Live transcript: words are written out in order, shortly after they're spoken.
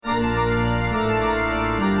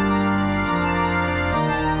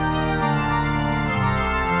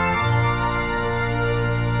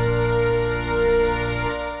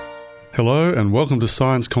Hello and welcome to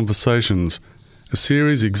Science Conversations, a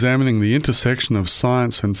series examining the intersection of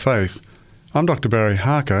science and faith. I'm Dr. Barry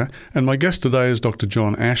Harker and my guest today is Dr.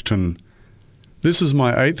 John Ashton. This is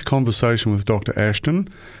my 8th conversation with Dr. Ashton,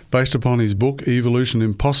 based upon his book Evolution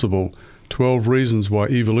Impossible, 12 Reasons Why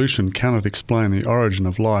Evolution Cannot Explain the Origin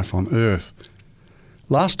of Life on Earth.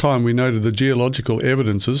 Last time we noted the geological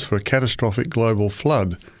evidences for a catastrophic global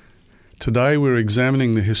flood. Today we're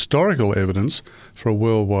examining the historical evidence for a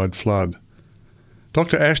worldwide flood.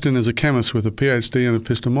 Dr. Ashton is a chemist with a PhD in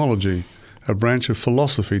epistemology, a branch of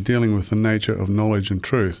philosophy dealing with the nature of knowledge and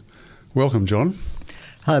truth. Welcome, John.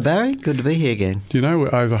 Hi, Barry. Good to be here again. Do you know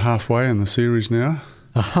we're over halfway in the series now?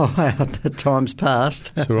 Oh, wow, the time's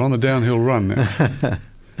passed. So we're on the downhill run now.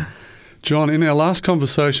 John, in our last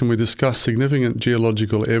conversation we discussed significant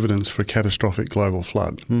geological evidence for a catastrophic global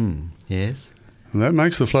flood. Yes. And that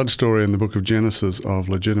makes the flood story in the book of Genesis of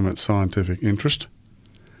legitimate scientific interest.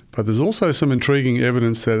 But there's also some intriguing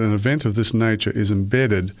evidence that an event of this nature is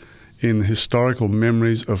embedded in the historical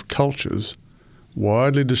memories of cultures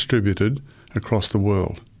widely distributed across the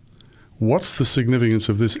world. What's the significance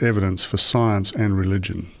of this evidence for science and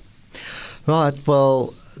religion? Right,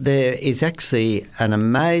 well, there is actually an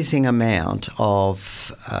amazing amount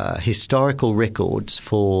of historical records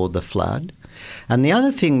for the flood. And the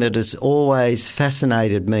other thing that has always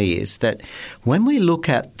fascinated me is that when we look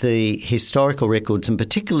at the historical records, and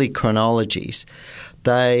particularly chronologies,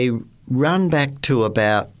 they run back to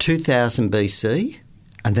about 2000 BC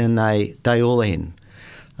and then they all end.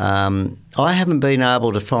 I haven't been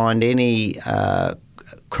able to find any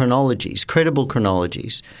credible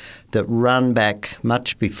chronologies that run back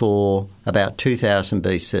much before about 2000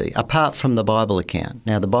 BC, apart from the Bible account.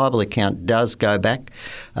 Now, the Bible account does go back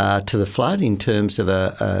to the flood in terms of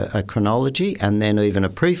a chronology, and then even a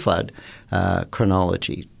pre-flood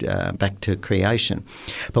chronology back to creation.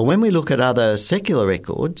 But when we look at other secular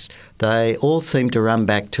records, they all seem to run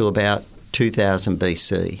back to about 2000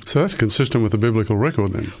 BC. So that's consistent with the biblical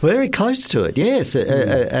record then? Very close to it, yes.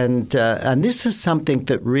 And this is something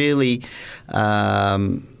that really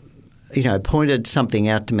pointed something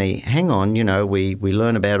out to me. Hang on, we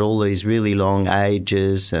learn about all these really long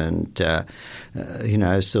ages and,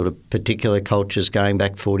 sort of particular cultures going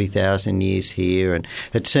back 40,000 years here. And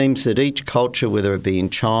it seems that each culture, whether it be in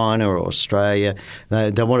China or Australia,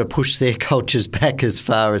 they want to push their cultures back as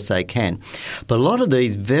far as they can. But a lot of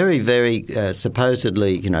these very, very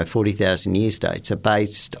supposedly, 40,000 years dates are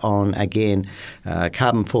based on, again,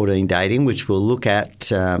 carbon-14 dating, which we'll look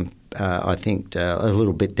at I think a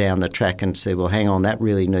little bit down the track and say, well, hang on, that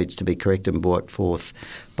really needs to be corrected and brought forth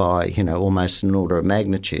by, almost an order of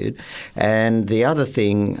magnitude. And the other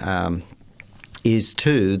thing is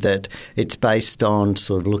too that it's based on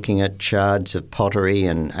sort of looking at shards of pottery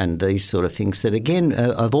and these sort of things that, again,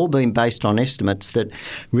 have all been based on estimates that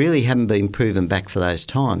really haven't been proven back for those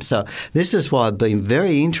times. So this is why I've been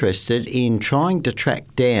very interested in trying to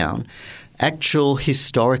track down actual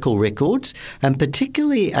historical records, and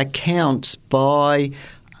particularly accounts by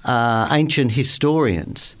ancient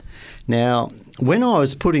historians. Now, when I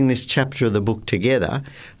was putting this chapter of the book together,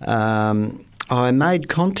 I made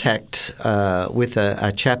contact with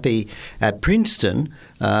a chappie at Princeton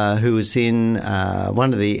who was in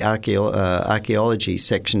one of the archaeology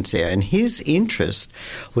sections there. And his interest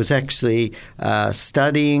was actually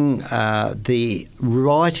studying the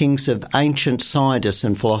writings of ancient scientists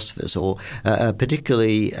and philosophers, or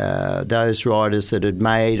particularly those writers that had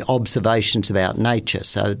made observations about nature.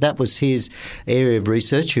 So that was his area of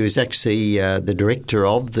research. He was actually the director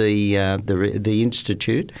of the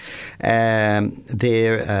institute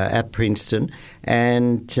there at Princeton,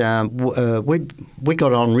 and we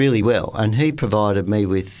got on really well. And he provided me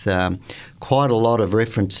with quite a lot of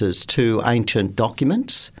references to ancient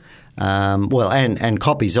documents, and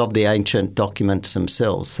copies of the ancient documents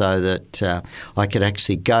themselves, so that I could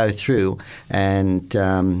actually go through and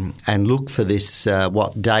look for this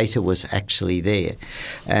what data was actually there,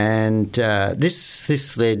 and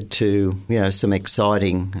this led to some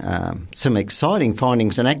exciting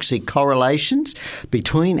findings and actually correlations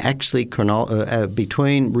between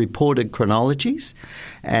between reported chronologies,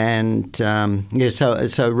 and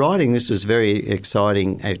so writing this was very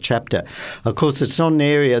exciting chapter. Of course, it's not an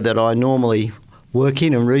area that I normally work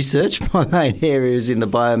in and research. My main area is in the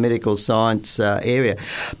biomedical science area.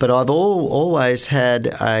 But I've always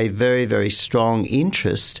had a very, very strong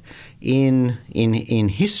interest in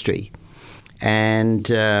history. And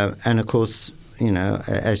of course,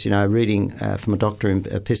 as you know, reading from a doctor in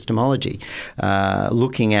epistemology,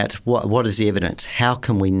 looking at what is the evidence, how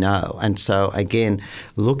can we know? And so, again,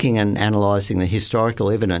 looking and analysing the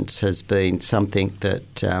historical evidence has been something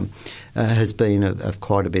that has been of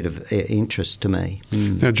quite a bit of interest to me.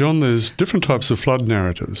 Now, John, there's different types of flood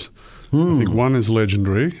narratives. I think one is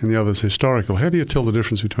legendary and the other is historical. How do you tell the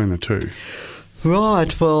difference between the two?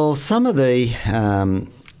 Right. Well, some of the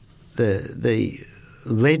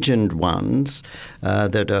legend ones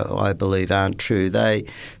that I believe aren't true. They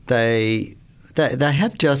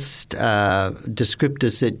have just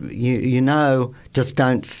descriptors that just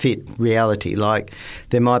don't fit reality. Like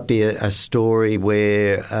there might be a story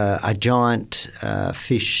where a giant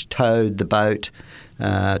fish towed the boat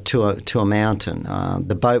to a mountain.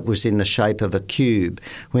 The boat was in the shape of a cube.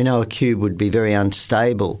 We know a cube would be very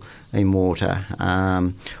unstable in water.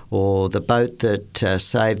 Or the boat that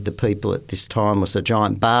saved the people at this time was a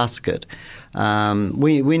giant basket.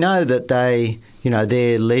 We know that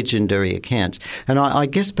they're legendary accounts. And I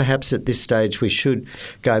guess perhaps at this stage we should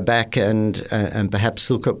go back and perhaps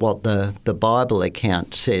look at what the Bible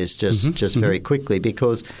account says just very quickly,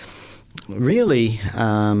 because really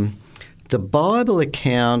the Bible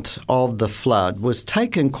account of the flood was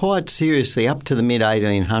taken quite seriously up to the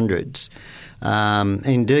mid-1800s.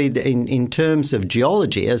 Indeed, in terms of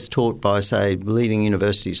geology, as taught by, say, leading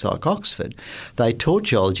universities like Oxford, they taught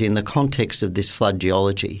geology in the context of this flood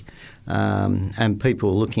geology. And people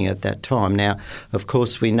were looking at that time. Now, of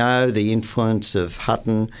course, we know the influence of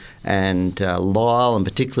Hutton and Lyell, and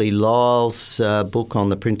particularly Lyell's book on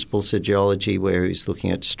the principles of geology, where he's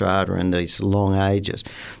looking at strata and these long ages.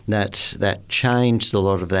 That changed a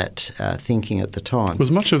lot of that thinking at the time.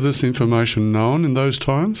 Was much of this information known in those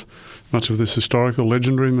times? Much of this historical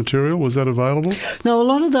legendary material, was that available? No, a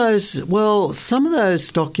lot of those, some of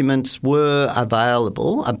those documents were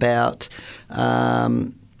available about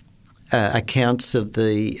accounts of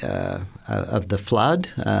the flood,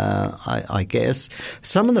 I guess.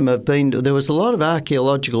 Some of them have been. There was a lot of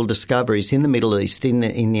archaeological discoveries in the Middle East in the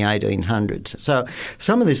 1800s. So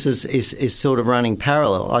some of this is sort of running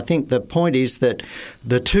parallel. I think the point is that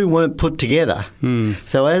the two weren't put together.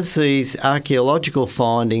 So as these archaeological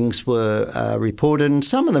findings were reported, and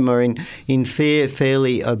some of them are in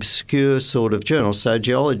fairly obscure sort of journals. So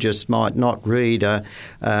geologists might not read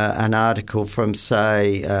an article from,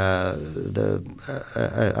 say, a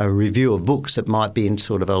review of books. It might be in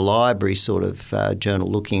sort of a library sort of journal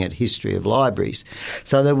looking at history of libraries.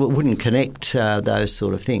 So they wouldn't connect those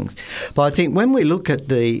sort of things. But I think when we look at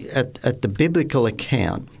the biblical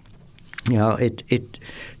account, it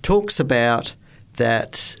talks about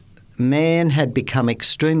that man had become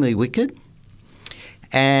extremely wicked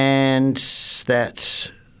and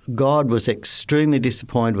that God was extremely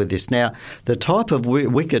disappointed with this. Now, the type of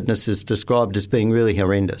wickedness is described as being really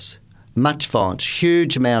horrendous. Much violence,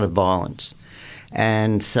 huge amount of violence.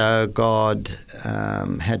 And so God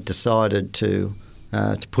had decided to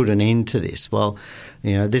put an end to this. Well,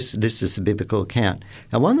 this is the biblical account.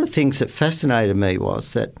 Now, one of the things that fascinated me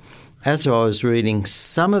was that as I was reading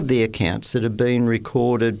some of the accounts that have been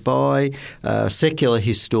recorded by secular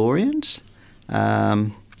historians,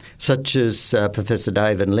 such as Professor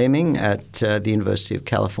David Lemming at the University of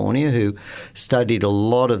California, who studied a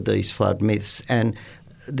lot of these flood myths. And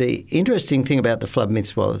the interesting thing about the flood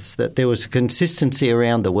myths was that there was a consistency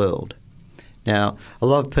around the world. Now, a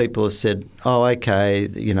lot of people have said,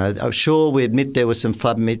 sure, we admit there were some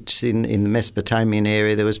flood myths in the Mesopotamian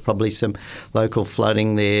area. There was probably some local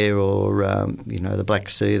flooding there, or, the Black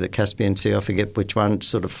Sea, the Caspian Sea, I forget which one,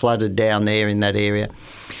 sort of flooded down there in that area.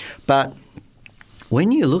 But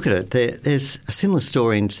when you look at it, there's a similar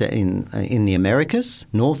story in the Americas,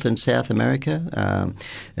 North and South America.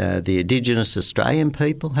 The indigenous Australian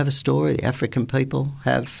people have a story. The African people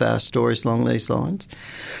have stories along these lines.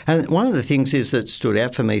 And one of the things that stood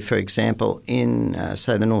out for me, for example, in,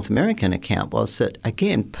 say, the North American account was that,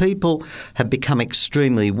 again, people have become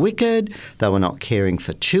extremely wicked. They were not caring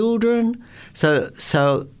for children.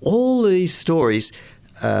 So all these stories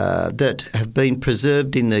that have been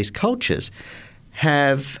preserved in these cultures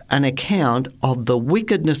have an account of the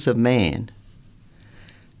wickedness of man.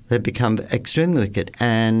 They've become extremely wicked,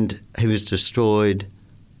 and he was destroyed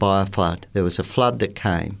by a flood. There was a flood that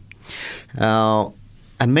came. And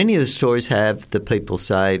many of the stories have the people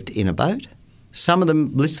saved in a boat. Some of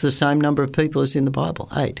them list the same number of people as in the Bible,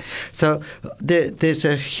 8. So there's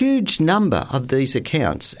a huge number of these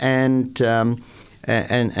accounts, and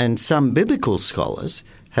some biblical scholars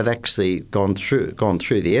have actually gone through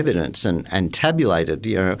the evidence and tabulated,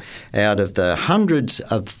 out of the hundreds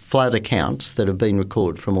of flood accounts that have been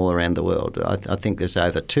recorded from all around the world. I think there's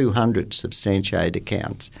over 200 substantiated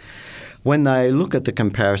accounts. When they look at the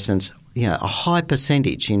comparisons, a high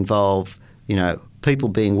percentage involve, people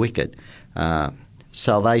being wicked,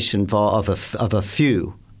 salvation of a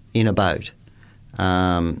few in a boat.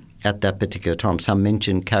 At that particular time. Some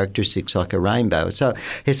mention characteristics like a rainbow. So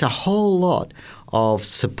there's a whole lot of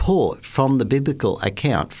support from the biblical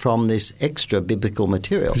account, from this extra biblical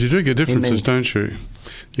material. But you do get differences, don't you?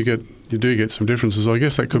 You do get some differences. I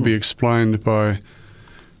guess that could be explained by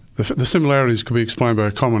the similarities could be explained by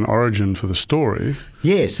a common origin for the story.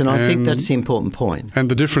 Yes, and I think that's the important point.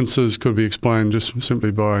 And the differences could be explained just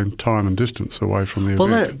simply by time and distance away from the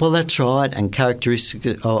event. Well, that's right, and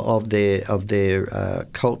characteristics of their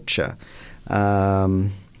culture.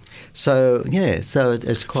 So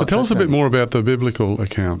it's quite. So tell us a bit more about the biblical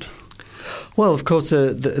account. Well, of course,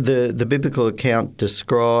 the biblical account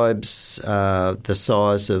describes the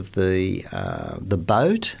size of the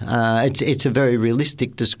boat. It's a very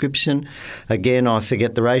realistic description. Again, I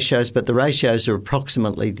forget the ratios, but the ratios are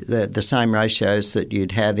approximately the same ratios that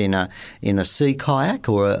you'd have in a sea kayak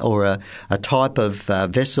or a type of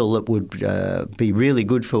vessel that would be really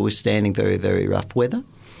good for withstanding very, very rough weather.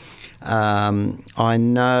 I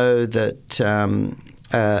know that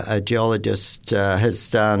a geologist has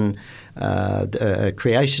done. A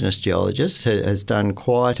creationist geologist has done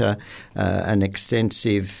quite an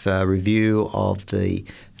extensive review of the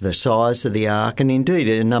size of the ark, and indeed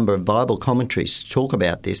a number of Bible commentaries talk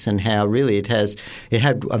about this and how really it had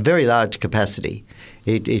a very large capacity.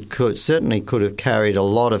 It certainly could have carried a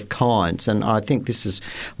lot of kinds, and I think this is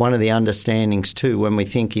one of the understandings too when we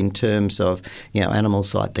think in terms of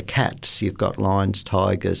animals like the cats. You've got lions,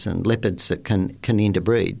 tigers, and leopards that can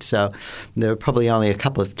interbreed. So there are probably only a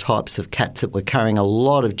couple of types of cats that were carrying a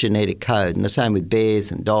lot of genetic code, and the same with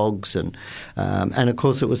bears and dogs, and of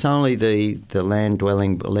course it was only the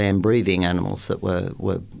land-dwelling, land-breathing animals that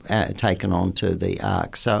were taken onto the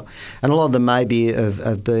ark. So, and a lot of them maybe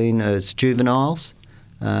have been as juveniles.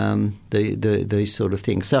 These sort of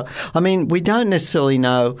things. So, I mean, we don't necessarily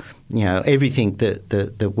know, everything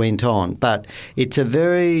that went on, but it's a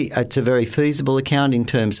very feasible account in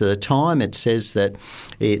terms of the time. It says that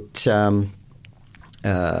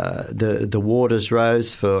the waters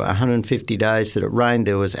rose for 150 days, that it rained,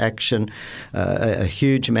 there was action, a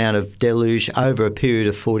huge amount of deluge over a period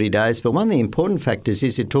of 40 days. But one of the important factors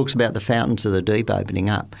is it talks about the fountains of the deep opening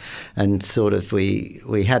up, and sort of we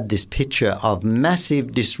have this picture of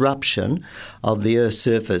massive disruption of the Earth's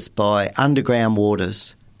surface by underground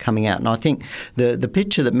waters coming out. And I think the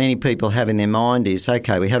picture that many people have in their mind is,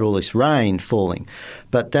 okay, we had all this rain falling,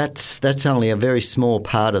 but that's only a very small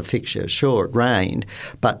part of the picture. Sure, it rained,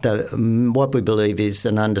 but what we believe is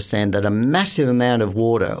and understand that a massive amount of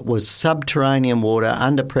water was subterranean water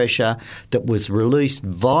under pressure that was released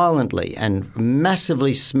violently and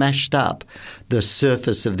massively smashed up the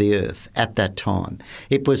surface of the Earth at that time.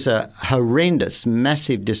 It was a horrendous,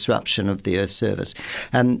 massive disruption of the Earth's surface.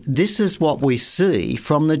 And this is what we see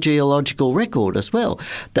from the geological record as well,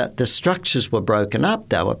 that the structures were broken up,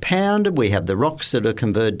 they were pounded. We have the rocks that are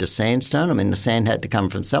converted to sandstone. I mean, the sand had to come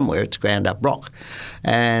from somewhere. It's ground up rock.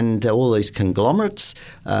 And all these conglomerates.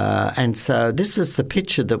 And so this is the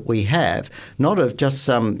picture that we have, not of just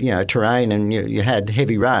some, terrain and you had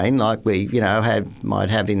heavy rain like we, might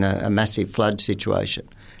have in a massive flood situation.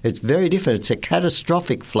 It's very different. It's a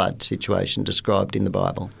catastrophic flood situation described in the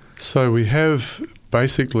Bible. So we have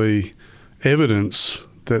basically evidence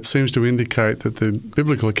that seems to indicate that the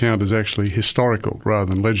biblical account is actually historical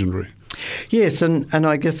rather than legendary. Yes, and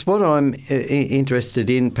I guess what I'm interested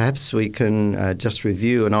in, perhaps we can just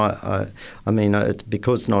review, and I mean,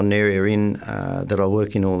 because it's not an area that I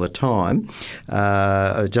work in all the time,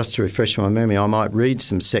 just to refresh my memory, I might read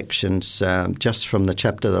some sections just from the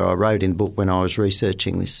chapter that I wrote in the book when I was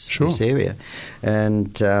researching this area.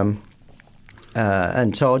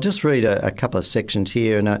 And so I'll just read a couple of sections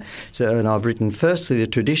here. And I've written, firstly, the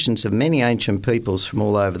traditions of many ancient peoples from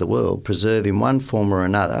all over the world preserve in one form or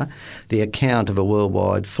another the account of a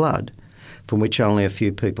worldwide flood from which only a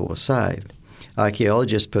few people were saved.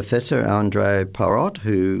 Archaeologist Professor André Parrot,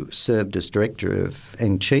 who served as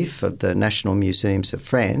Director-in-Chief of the National Museums of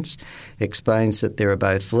France, explains that there are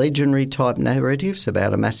both legendary type narratives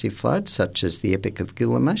about a massive flood, such as the Epic of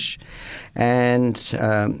Gilgamesh, as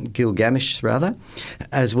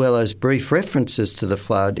well as brief references to the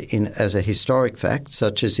flood as a historic fact,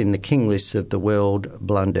 such as in the King Lists of the World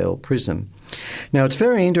Blundell Prism. Now, it's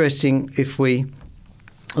very interesting if we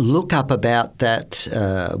look up about that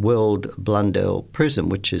World Blundell Prism,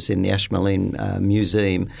 which is in the Ashmolean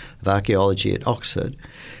Museum of Archaeology at Oxford,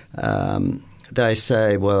 they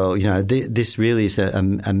say, well, this really is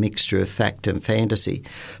a mixture of fact and fantasy.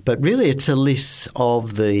 But really it's a list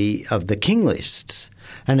of the king lists.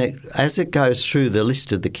 And as it goes through the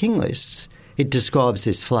list of the king lists, it describes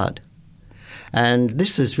this flood. And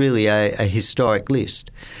this is really a historic list.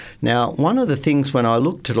 Now, one of the things when I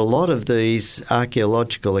looked at a lot of these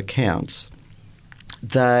archaeological accounts,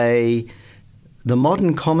 the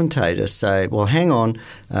modern commentators say, well, hang on,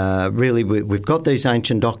 really we've got these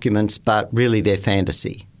ancient documents, but really they're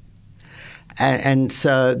fantasy. And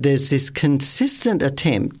so there's this consistent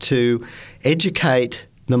attempt to educate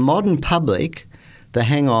the modern public that,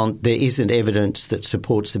 hang on, there isn't evidence that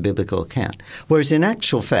supports the biblical account. Whereas in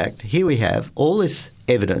actual fact, here we have all this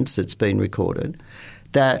evidence that's been recorded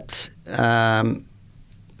that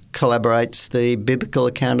collaborates the biblical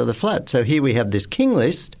account of the flood. So here we have this king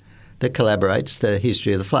list that collaborates the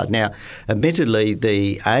history of the flood. Now, admittedly,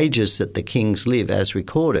 the ages that the kings live as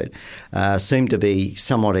recorded seem to be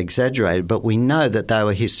somewhat exaggerated, but we know that they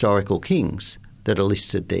were historical kings that are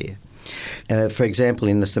listed there. For example,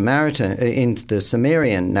 in the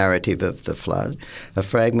Sumerian narrative of the flood, a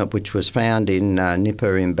fragment which was found in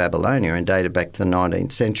Nippur in Babylonia and dated back to the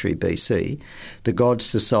 19th century BC, the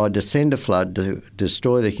gods decide to send a flood to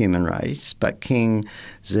destroy the human race, but King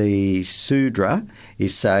Ziusudra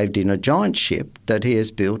is saved in a giant ship that he has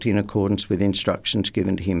built in accordance with instructions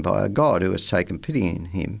given to him by a god who has taken pity on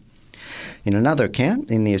him. In another account,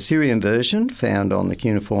 in the Assyrian version, found on the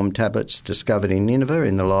cuneiform tablets discovered in Nineveh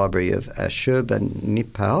in the library of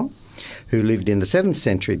Ashurbanipal, who lived in the 7th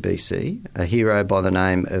century BC, a hero by the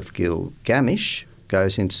name of Gilgamesh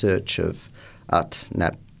goes in search of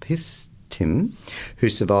Utnapishtim, who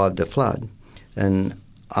survived the flood. And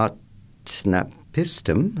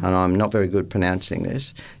Utnapishtim, and I'm not very good pronouncing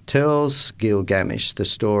this, tells Gilgamesh the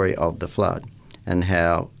story of the flood and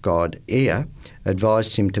how god Ea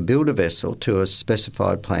advised him to build a vessel to a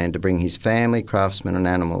specified plan to bring his family, craftsmen and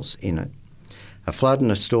animals in it. A flood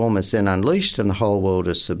and a storm is then unleashed and the whole world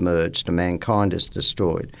is submerged and mankind is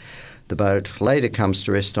destroyed. The boat later comes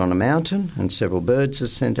to rest on a mountain and several birds are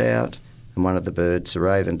sent out, and one of the birds, a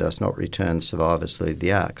raven, does not return. The survivors leave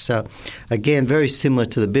the ark. So again, very similar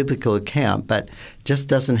to the biblical account, but just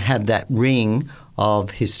doesn't have that ring of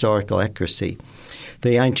historical accuracy.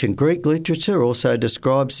 The ancient Greek literature also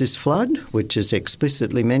describes this flood, which is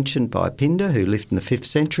explicitly mentioned by Pindar, who lived in the 5th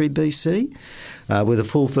century BC, with a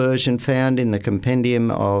full version found in the Compendium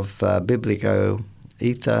of Biblico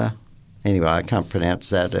Ether. Anyway, I can't pronounce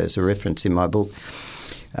that as a reference in my book.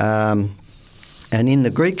 And in the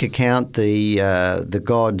Greek account, the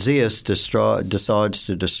god Zeus decides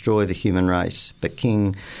to destroy the human race, but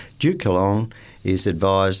King Deucalion is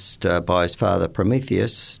advised by his father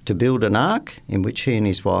Prometheus to build an ark in which he and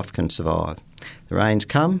his wife can survive. The rains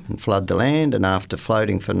come and flood the land, and after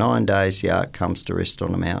floating for 9 days, the ark comes to rest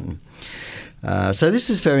on a mountain. So this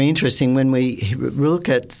is very interesting when we look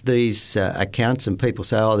at these accounts and people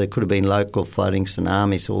say, oh, there could have been local flooding,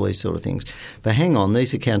 tsunamis, all these sort of things. But hang on,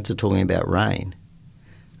 these accounts are talking about rain.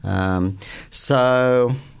 We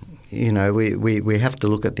have to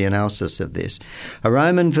look at the analysis of this. A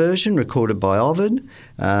Roman version recorded by Ovid.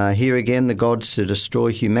 Here again, the gods to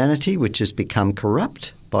destroy humanity, which has become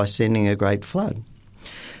corrupt by sending a great flood.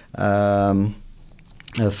 A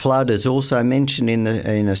flood is also mentioned in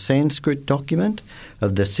a Sanskrit document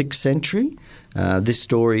of the 6th century. This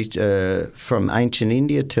story from ancient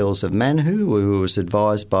India tells of Manu, who was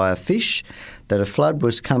advised by a fish that a flood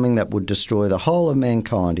was coming that would destroy the whole of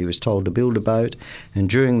mankind. He was told to build a boat, and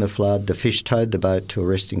during the flood, the fish towed the boat to a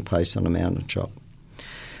resting place on a mountain top.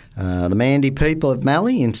 The Mandi people of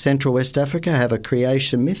Mali in central West Africa have a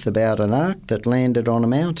creation myth about an ark that landed on a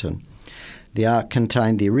mountain. The ark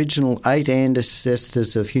contained the original 8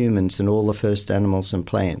 ancestors of humans and all the first animals and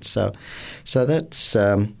plants. So that's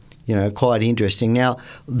quite interesting. Now,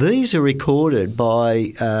 these are recorded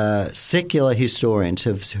by secular historians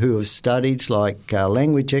who have studied, like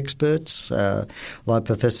language experts, like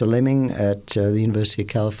Professor Lemming at the University of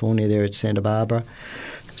California there at Santa Barbara.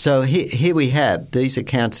 So here we have these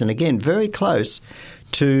accounts, and again, very close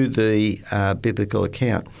to the biblical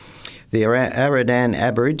account. The Aradan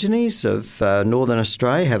Aborigines of northern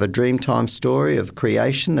Australia have a Dreamtime story of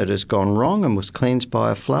creation that has gone wrong and was cleansed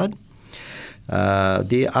by a flood.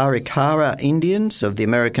 The Arikara Indians of the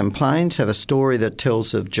American Plains have a story that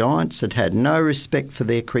tells of giants that had no respect for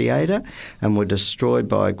their creator and were destroyed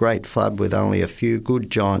by a great flood with only a few good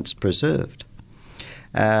giants preserved.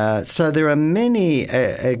 So there are many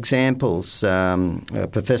examples.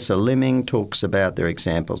 Professor Liming talks about their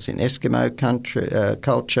examples in Eskimo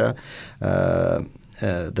culture,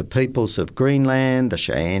 the peoples of Greenland, the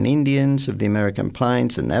Cheyenne Indians of the American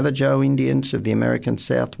Plains, the Navajo Indians of the American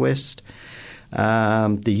Southwest,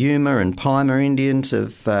 the Yuma and Pima Indians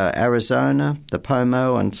of Arizona, the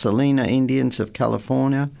Pomo and Salina Indians of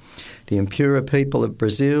California, the Impura people of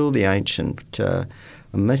Brazil, the ancient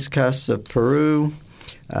Mezcas of Peru,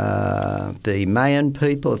 the Mayan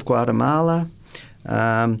people of Guatemala.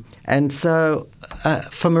 And so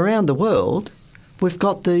from around the world, we've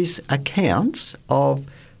got these accounts of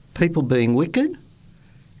people being wicked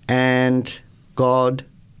and God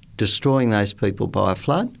destroying those people by a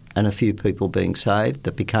flood and a few people being saved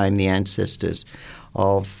that became the ancestors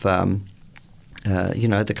of the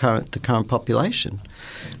current population.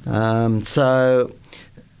 One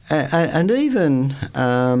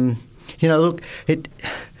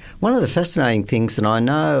of the fascinating things that I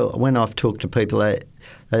know when I've talked to people, it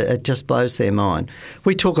just blows their mind.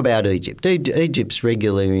 We talk about Egypt. Egypt's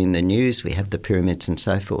regularly in the news. We have the pyramids and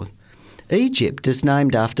so forth. Egypt is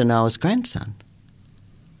named after Noah's grandson.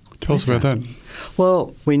 Tell us about that.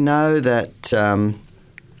 Well, we know that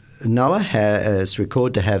Noah is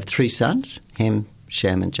recorded to have 3 sons, Ham,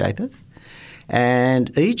 Shem and Japheth.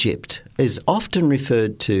 And Egypt is often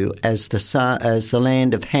referred to as the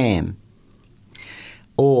land of Ham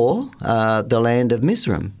or the land of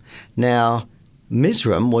Mizraim. Now,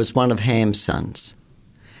 Mizraim was one of Ham's sons.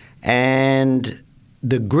 And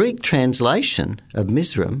the Greek translation of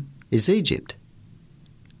Mizraim is Egypt.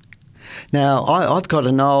 Now, I've got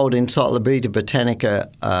an old Encyclopaedia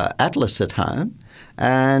Britannica atlas at home,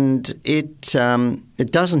 and it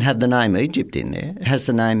doesn't have the name Egypt in there. It has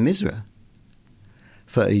the name Mizra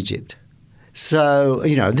for Egypt. So,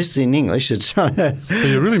 this is in English. So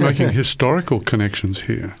you're really making historical connections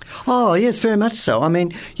here. Oh, yes, very much so. I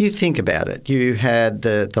mean, you think about it. You had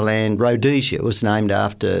the land Rhodesia was named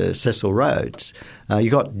after Cecil Rhodes.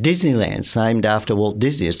 You got Disneyland named after Walt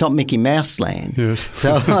Disney. It's not Mickey Mouse Land. Yes.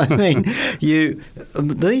 So, I mean,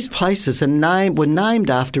 these places were named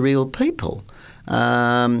after real people.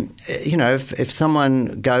 If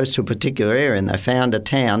someone goes to a particular area and they found a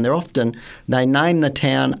town, they name the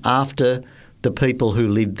town after the people who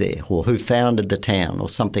lived there or who founded the town or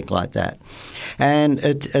something like that. And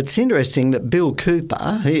it's interesting that Bill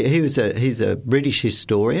Cooper, he's a British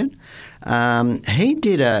historian. He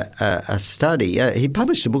did a study. He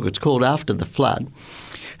published a book. It's called After the Flood,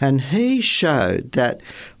 and he showed that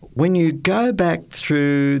when you go back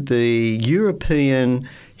through the European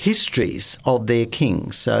histories of their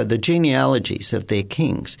kings, so the genealogies of their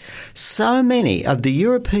kings, so many of the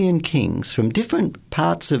European kings from different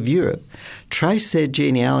parts of Europe trace their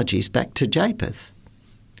genealogies back to Japheth,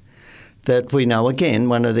 that we know, again,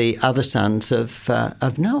 one of the other sons of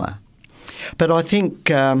Noah. But I think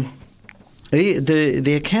the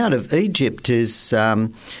account of Egypt is,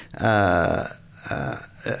 and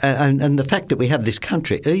the fact that we have this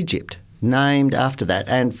country, Egypt, named after that,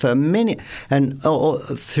 and for many,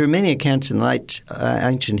 through many accounts in late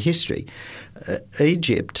ancient history,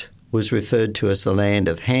 Egypt was referred to as the land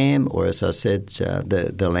of Ham, or as I said,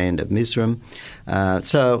 the land of Mizraim. And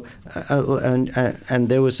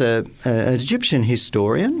there was an Egyptian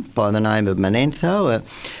historian by the name of Manetho.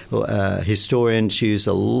 Historians use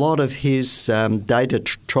a lot of his data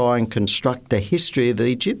to try and construct the history of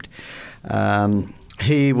Egypt.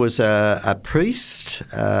 He was a priest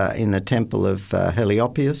in the temple of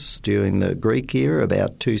Heliopolis during the Greek era,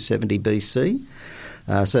 about 270 BC.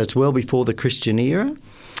 So it's well before the Christian era.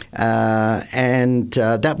 And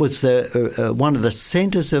that was one of the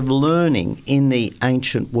centres of learning in the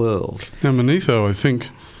ancient world. Now, Manetho, I think,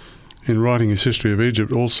 in writing his history of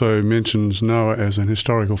Egypt, also mentions Noah as an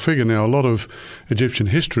historical figure. Now, a lot of Egyptian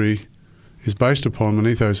history is based upon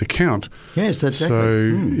Manetho's account. Yes, that's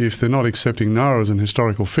so if they're not accepting Noah as an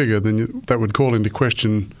historical figure, then that would call into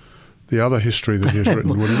question the other history that he's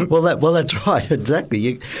written, wouldn't it? Well, that's right,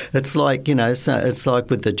 exactly. It's like, it's like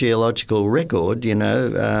with the geological record, they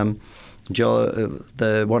want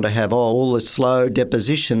to have all the slow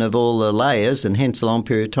deposition of all the layers and hence a long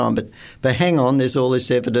period of time. But hang on, there's all this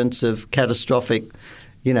evidence of catastrophic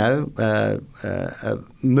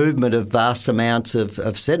movement of vast amounts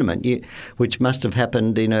of sediment, which must have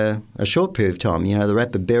happened in a short period of time, the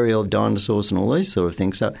rapid burial of dinosaurs and all these sort of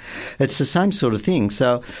things. So it's the same sort of thing.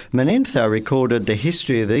 So Manetho recorded the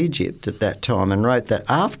history of Egypt at that time and wrote that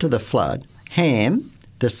after the flood, Ham,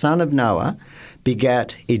 the son of Noah,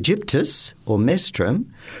 begat Egyptus, or Mestrum,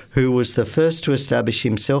 who was the first to establish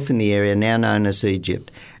himself in the area now known as Egypt,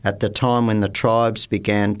 at the time when the tribes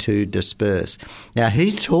began to disperse. Now,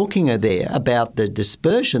 he's talking there about the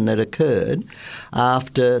dispersion that occurred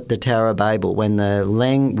after the Tower of Babel, when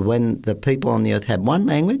the people on the earth had one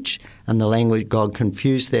language, and the language God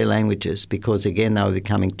confused their languages because, again, they were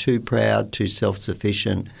becoming too proud, too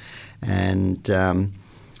self-sufficient, and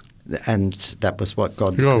that was what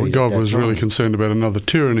God decreed. God was really concerned about another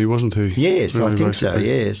tyranny, wasn't he? Yes, really, I think basically. So,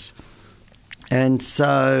 yes. And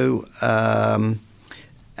so,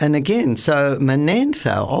 and again, so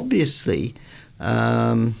Manetho, obviously, he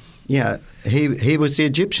was the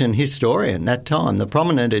Egyptian historian at that time, the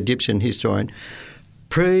prominent Egyptian historian,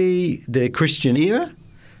 pre the Christian era,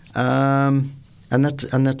 and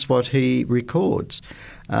that's what he records.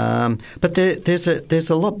 But there's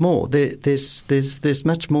a lot more. There's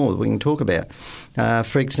much more that we can talk about.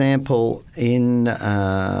 For example, in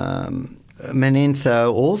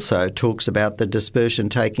Manetho also talks about the dispersion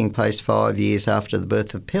taking place 5 years after the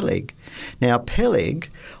birth of Peleg. Now, Peleg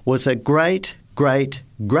was a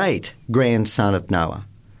great-great-great-grandson of Noah,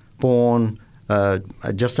 born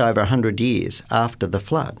just over 100 years after the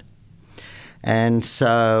flood. And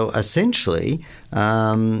so essentially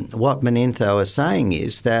what Manetho is saying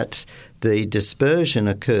is that the dispersion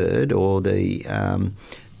occurred, or the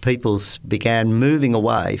peoples began moving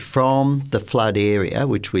away from the flood area,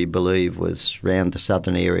 which we believe was around the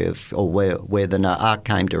southern area or where the Ark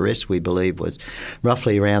came to rest, we believe was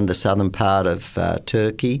roughly around the southern part of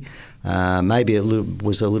Turkey. Maybe it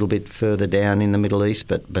was a little bit further down in the Middle East,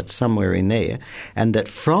 but somewhere in there. And that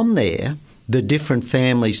from there, the different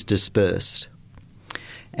families dispersed.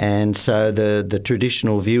 And so the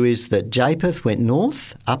traditional view is that Japheth went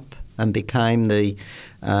north up and became the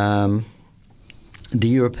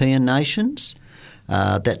European nations,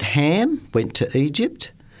 that Ham went to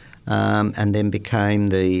Egypt and then became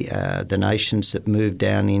the nations that moved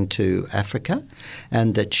down into Africa,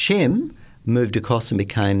 and that Shem moved across and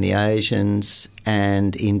became the Asians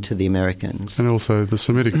and into the Americans. And also the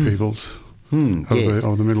Semitic peoples. Yes.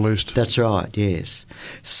 Of the Middle East. That's right, yes.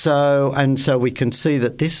 So we can see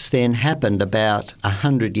that this then happened about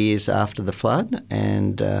 100 years after the flood,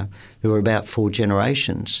 and there were about 4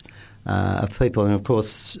 generations of people. And, of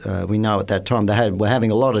course, we know at that time they were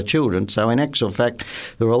having a lot of children, so in actual fact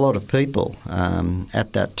there were a lot of people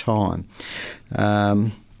at that time.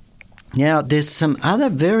 Now, there's some other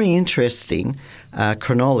very interesting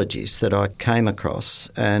chronologies that I came across.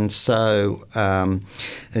 And so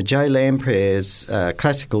J. Lamprere's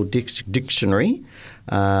classical dictionary,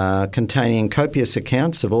 containing copious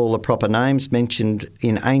accounts of all the proper names mentioned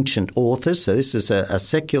in ancient authors. So this is a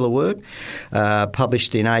secular work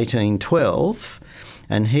published in 1812.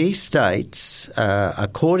 And he states,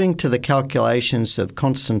 according to the calculations of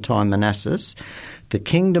Constantine Manasses, the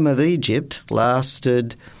kingdom of Egypt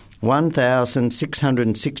lasted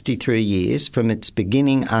 1,663 years from its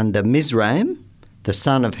beginning under Mizraim, the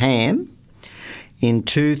son of Ham, in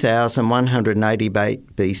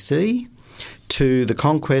 2188 BC, to the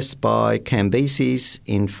conquest by Cambyses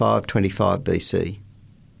in 525 BC.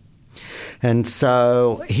 And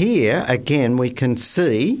so here, again, we can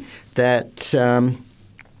see that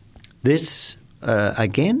this,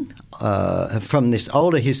 again, from this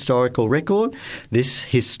older historical record, this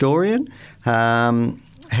historian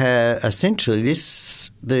essentially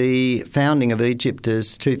the founding of Egypt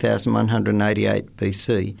is 2188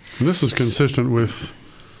 BC. And this is consistent with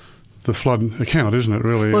the flood account, isn't it,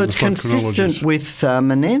 really? Well, it's consistent with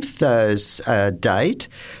Manetho's date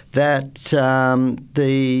that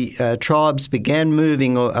the tribes began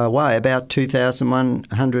moving away about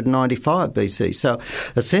 2195 BC. So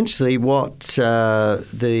essentially what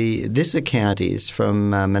this account is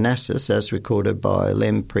from Manasses, as recorded by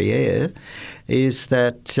Lempriere, is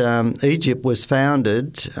that Egypt was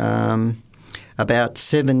founded about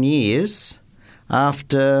 7 years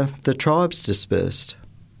after the tribes dispersed.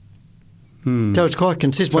 So it's quite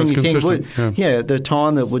consistent. When you think, the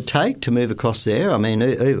time that it would take to move across there, I mean,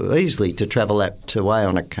 easily to travel that way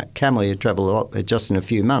on a camel, you travel a lot, just in a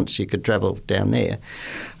few months you could travel down there.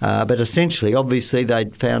 But essentially, obviously,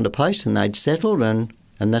 they'd found a place and they'd settled, and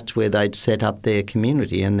that's where they'd set up their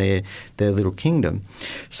community and their little kingdom.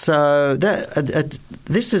 So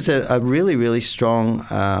this is a really, really strong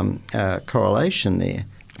correlation there.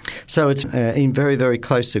 So it's in very, very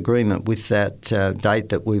close agreement with that date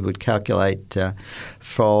that we would calculate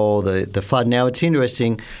for the flood. Now, it's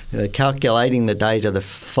interesting, calculating the date of the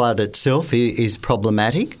flood itself is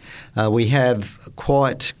problematic. We have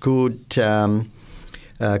quite good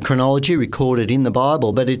chronology recorded in the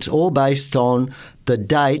Bible, but it's all based on the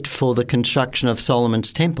date for the construction of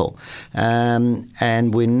Solomon's temple.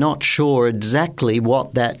 And we're not sure exactly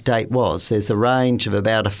what that date was. There's a range of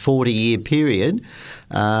about a 40-year period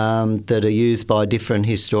that are used by different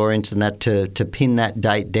historians and that to pin that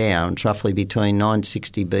date down. It's roughly between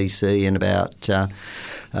 960 BC and about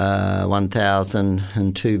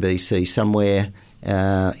 1002 BC, somewhere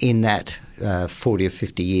in that 40 or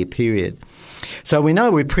 50-year period. So we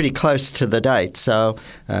know we're pretty close to the date. So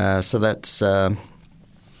that's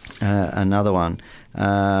another one.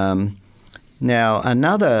 Now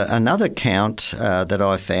another count that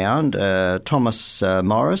I found, Thomas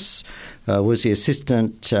Morris was the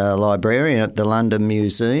assistant librarian at the London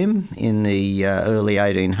Museum in the early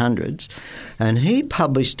 1800s, and he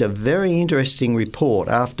published a very interesting report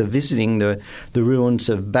after visiting the ruins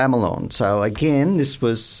of Babylon. So again, this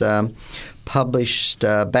was published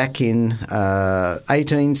back in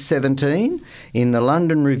 1817 in the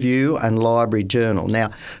London Review and Library Journal.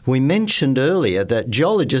 Now, we mentioned earlier that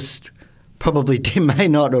geologists probably may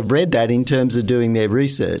not have read that in terms of doing their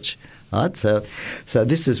research. Right? So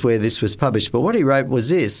this is where this was published. But what he wrote was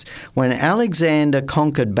this: when Alexander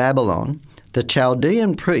conquered Babylon, the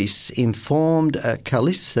Chaldean priests informed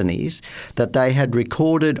Callisthenes that they had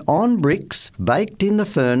recorded on bricks baked in the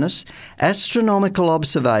furnace astronomical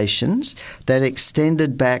observations that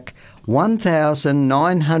extended back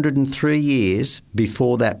 1,903 years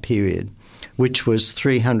before that period, which was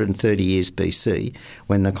 330 years BC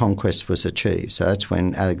when the conquest was achieved. So that's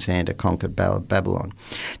when Alexander conquered Babylon.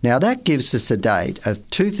 Now that gives us a date of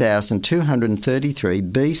 2233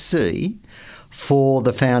 BC for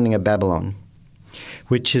the founding of Babylon,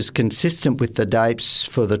 which is consistent with the dates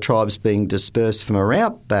for the tribes being dispersed from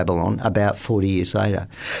around Babylon about 40 years later.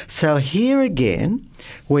 So here again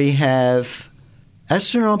we have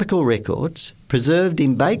astronomical records preserved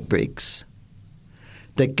in baked bricks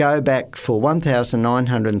that go back for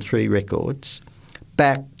 1,903 records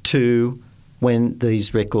back to when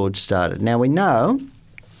these records started. Now we know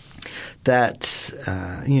that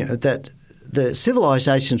that the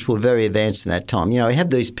civilizations were very advanced in that time. We have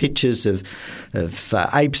these pictures of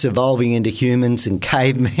apes evolving into humans and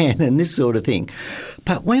cavemen and this sort of thing.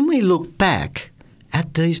 But when we look back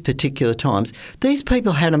at these particular times, these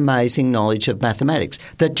people had amazing knowledge of mathematics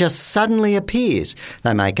that just suddenly appears.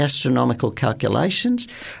 They make astronomical calculations,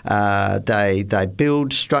 they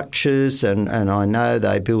build structures, and I know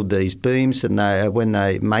they build these beams, and when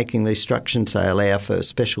they're making these structures, they allow for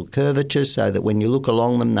special curvature so that when you look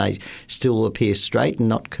along them, they still appear straight and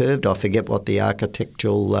not curved. I forget what the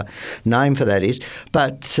architectural name for that is.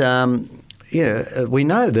 But we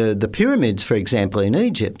know the pyramids, for example, in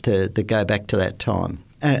Egypt that go back to that time.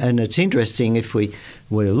 And it's interesting, if we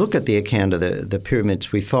look at the account of the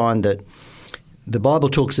pyramids, we find that the Bible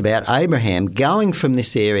talks about Abraham going from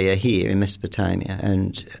this area here in Mesopotamia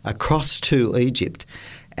and across to Egypt,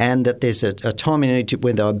 and that there's a time in Egypt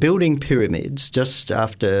when they were building pyramids just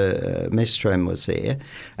after Mesrem was there,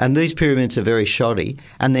 and these pyramids are very shoddy,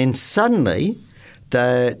 and then suddenly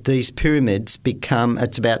these pyramids become,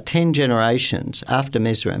 it's about 10 generations after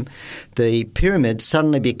Mesrem, the pyramids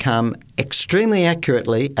suddenly become extremely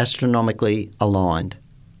accurately astronomically aligned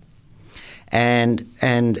and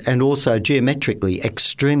also geometrically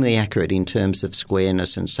extremely accurate in terms of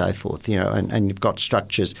squareness and so forth. And you've got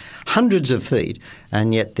structures hundreds of feet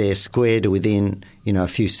and yet they're squared within a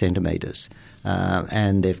few centimetres.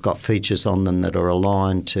 And they've got features on them that are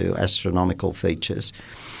aligned to astronomical features.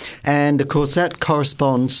 And, of course, that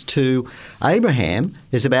corresponds to Abraham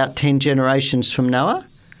is about 10 generations from Noah.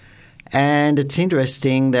 And it's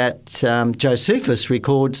interesting that Josephus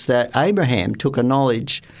records that Abraham took a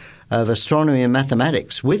knowledge of astronomy and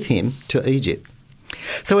mathematics with him to Egypt.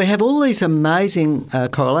 So we have all these amazing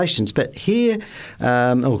correlations, but here,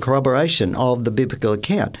 or corroboration of the biblical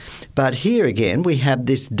account. But here again, we have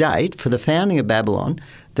this date for the founding of Babylon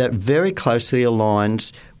that very closely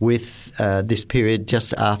aligns with this period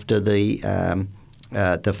just after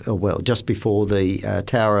just before the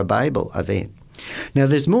Tower of Babel event. Now,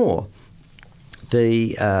 there's more.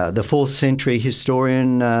 The 4th century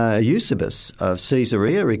historian Eusebius of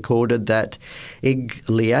Caesarea recorded that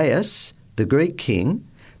Iglaeus, the Greek king,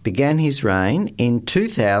 began his reign in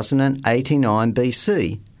 2089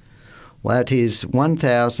 BC. Well, that is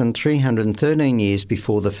 1,313 years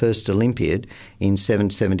before the first Olympiad in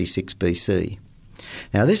 776 BC.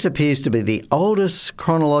 Now, this appears to be the oldest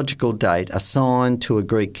chronological date assigned to a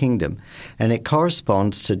Greek kingdom, and it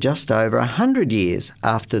corresponds to just over 100 years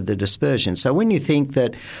after the dispersion. So when you think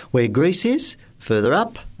that where Greece is, further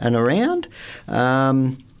up and around,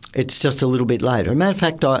 it's just a little bit later. As a matter of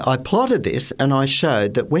fact, I plotted this and I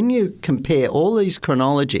showed that when you compare all these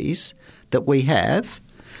chronologies that we have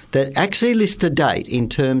that actually list a date in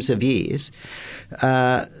terms of years,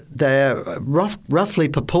 they're roughly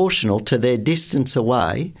proportional to their distance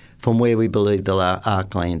away from where we believe the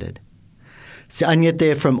Ark landed. So, and yet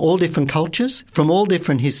they're from all different cultures, from all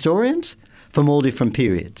different historians, from all different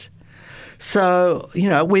periods. So,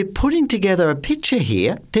 we're putting together a picture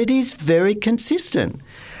here that is very consistent.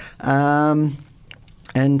 And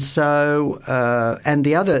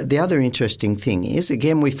the other interesting thing is,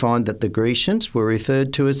 again, we find that the Grecians were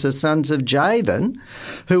referred to as the sons of Javan,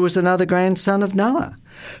 who was another grandson of Noah.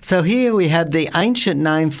 So here we have the ancient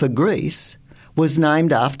name for Greece was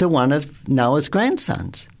named after one of Noah's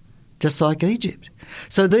grandsons, just like Egypt.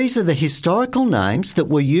 So these are the historical names that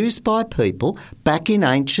were used by people back in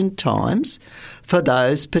ancient times for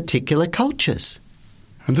those particular cultures.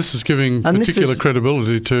 And this is giving particular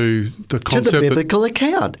credibility to the concept, to the biblical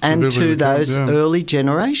account, and to those early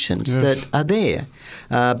generations that are there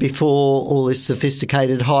before all this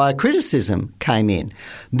sophisticated higher criticism came in.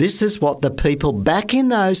 This is what the people back in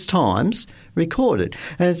those times recorded.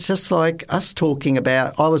 And it's just like us talking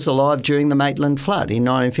about, I was alive during the Maitland flood in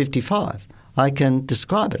 1955. I can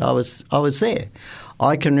describe it. I was there.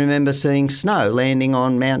 I can remember seeing snow landing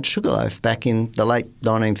on Mount Sugarloaf back in the late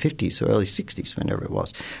 1950s or early 60s, whenever it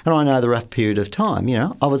was. And I know the rough period of time,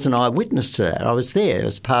 I was an eyewitness to that. I was there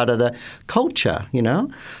as part of the culture,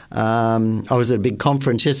 I was at a big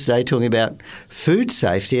conference yesterday talking about food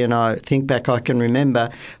safety, and I think back, I can remember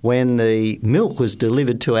when the milk was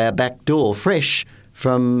delivered to our back door fresh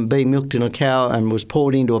from being milked in a cow and was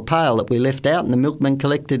poured into a pail that we left out, and the milkman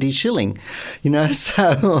collected his shilling.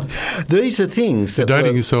 So these are things that... You're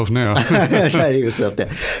dating yourself now. Dating yourself now.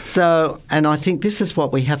 So, and I think this is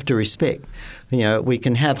what we have to respect. We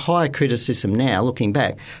can have higher criticism now looking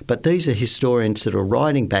back, but these are historians that are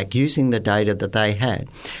writing back using the data that they had.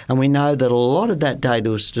 And we know that a lot of that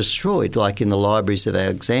data was destroyed, like in the libraries of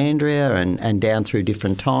Alexandria and down through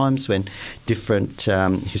different times when different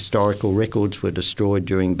historical records were destroyed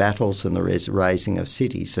during battles and the razing of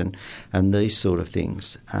cities and these sort of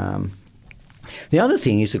things. The other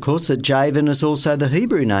thing is, of course, that Javan is also the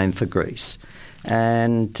Hebrew name for Greece.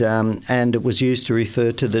 And it was used to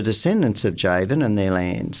refer to the descendants of Javan and their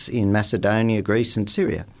lands in Macedonia, Greece and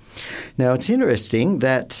Syria. Now, it's interesting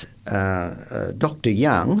that Dr.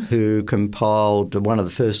 Young, who compiled one of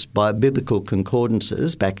the first biblical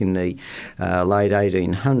concordances back in the late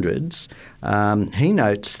 1800s, he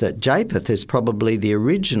notes that Japheth is probably the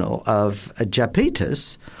original of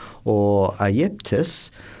Japetus or Aegyptus,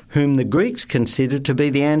 whom the Greeks considered to be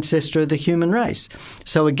the ancestor of the human race.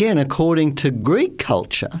 So again, according to Greek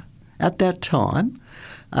culture at that time,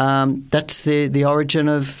 that's the origin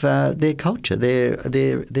of their culture,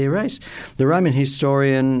 their race. The Roman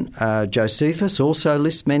historian Josephus also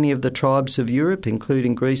lists many of the tribes of Europe,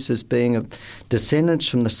 including Greece, as being descendants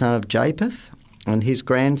from the son of Japheth and his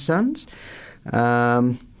grandsons.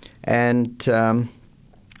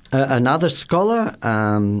 Another scholar,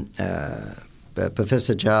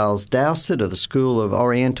 Professor Giles Dowsett of the School of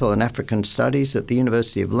Oriental and African Studies at the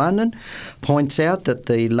University of London, points out that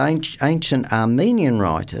the ancient Armenian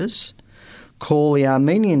writers call the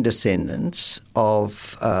Armenian descendants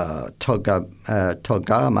of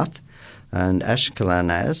Togarmah and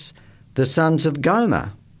Ashkenaz the sons of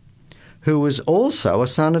Gomer, who was also a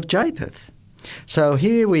son of Japheth. So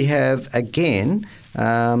here we have, again,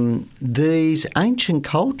 these ancient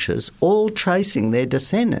cultures all tracing their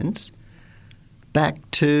descendants back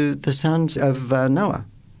to the sons of Noah.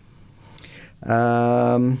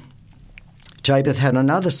 Japheth had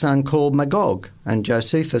another son called Magog, and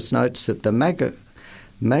Josephus notes that the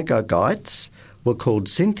Magogites were called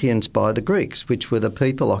Scythians by the Greeks, which were the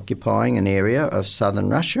people occupying an area of southern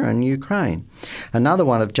Russia and Ukraine. Another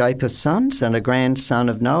one of Japheth's sons and a grandson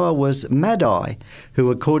of Noah was Madai, who,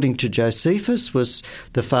 according to Josephus, was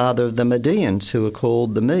the father of the Medians, who were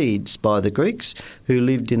called the Medes by the Greeks, who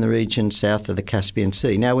lived in the region south of the Caspian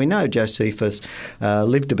Sea. Now, we know Josephus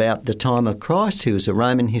lived about the time of Christ. He was a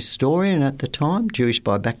Roman historian at the time, Jewish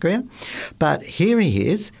by background. But here he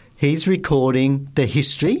is. He's recording the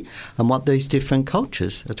history and what these different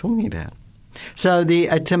cultures are talking about. So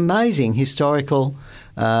it's amazing historical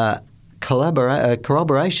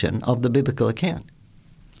corroboration of the biblical account.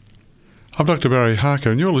 I'm Dr. Barry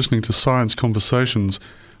Harker, and you're listening to Science Conversations.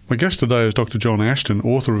 My guest today is Dr. John Ashton,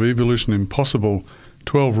 author of Evolution Impossible,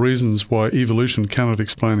 12 Reasons Why Evolution Cannot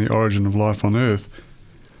Explain the Origin of Life on Earth.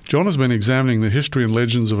 John has been examining the history and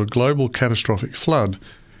legends of a global catastrophic flood.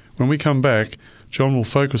 When we come back, John will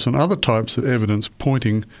focus on other types of evidence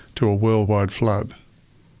pointing to a worldwide flood.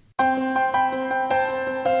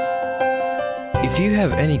 If you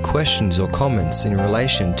have any questions or comments in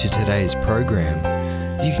relation to today's program,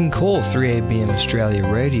 you can call 3ABN Australia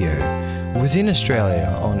Radio within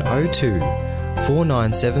Australia on 02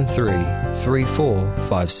 4973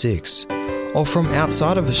 3456 or from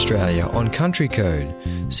outside of Australia on country code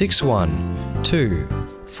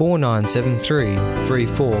 612 4973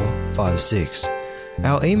 3456.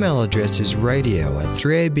 Our email address is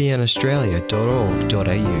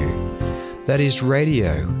radio@3abnaustralia.org.au. That is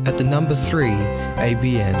radio at the number 3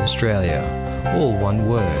 ABN Australia, all one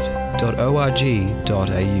word, .org.au.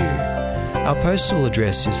 Our postal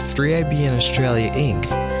address is 3ABN Australia Inc.,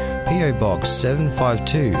 PO Box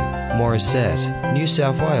 752, Morisset, New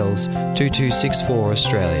South Wales 2264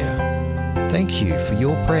 Australia. Thank you for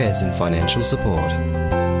your prayers and financial support.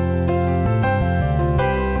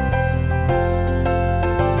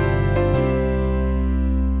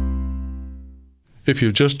 If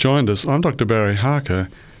you've just joined us, I'm Dr. Barry Harker,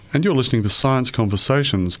 and you're listening to Science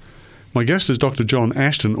Conversations. My guest is Dr. John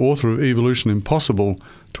Ashton, author of Evolution Impossible,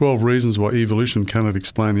 12 Reasons Why Evolution Cannot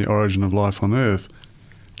Explain the Origin of Life on Earth.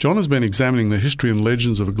 John has been examining the history and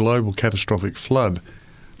legends of a global catastrophic flood.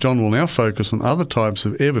 John will now focus on other types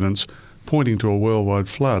of evidence pointing to a worldwide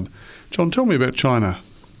flood. John, tell me about China.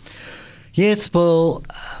 Yes, well,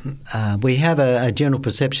 we have a general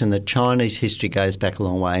perception that Chinese history goes back a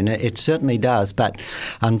long way, and it certainly does. But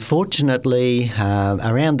unfortunately,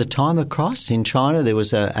 around the time of Christ in China, there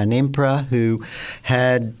was an emperor who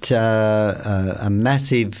had a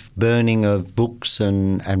massive burning of books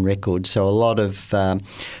and records. So a lot of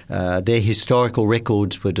their historical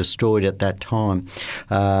records were destroyed at that time.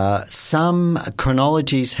 Some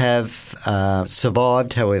chronologies have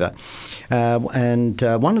survived, however. And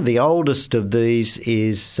one of the oldest of these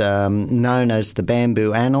is known as the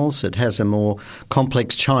Bamboo Annals. It has a more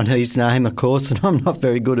complex Chinese name, of course, and I'm not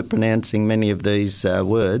very good at pronouncing many of these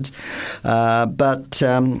words. But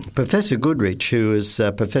Professor Goodrich, who is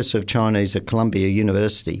Professor of Chinese at Columbia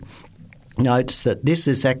University, notes that this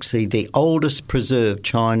is actually the oldest preserved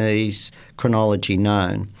Chinese chronology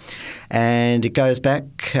known. And it goes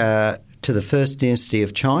back to the first dynasty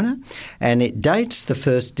of China, and it dates the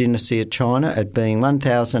first dynasty of China at being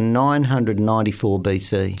 1994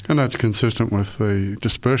 BC. And that's consistent with the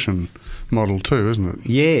dispersion model too, isn't it?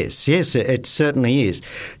 Yes, it certainly is.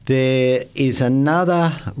 There is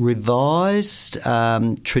another revised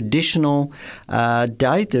traditional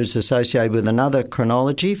date that is associated with another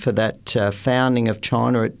chronology for that founding of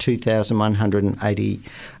China at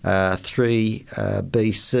 2183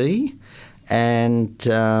 BC, and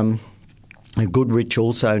Goodrich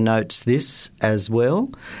also notes this as well.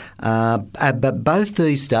 But both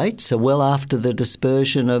these dates are well after the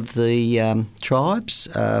dispersion of the tribes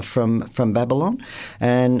from Babylon,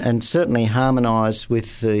 and certainly harmonise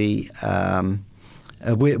with the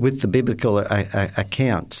biblical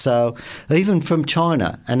account. So even from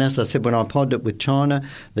China, and as I said, when I podded it with China,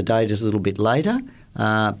 the date is a little bit later.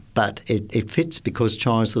 But it fits because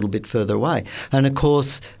China's a little bit further away. And of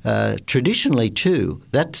course, traditionally too,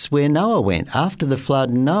 that's where Noah went. After the flood,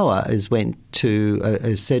 Noah is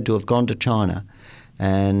said to have gone to China,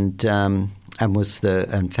 and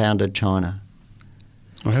founded China.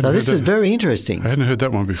 So this is very interesting. I hadn't heard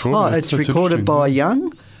that one before. Oh, it's recorded by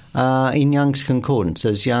Young. In Young's Concordance,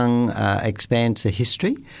 as Young expands the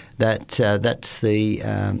history, that's the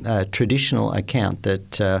traditional account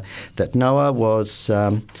that Noah was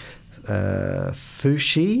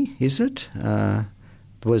Fuxi, is it?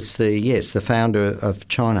 Was the founder of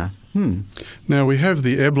China. Now we have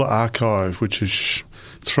the Ebla Archive, which has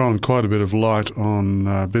thrown quite a bit of light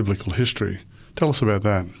on biblical history. Tell us about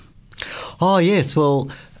that. Oh yes, well.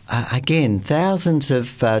 Again, thousands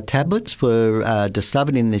of tablets were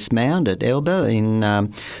discovered in this mound at Elba in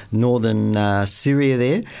northern Syria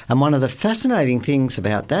there. And one of the fascinating things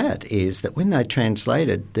about that is that when they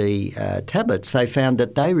translated the tablets, they found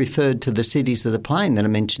that they referred to the cities of the plain that are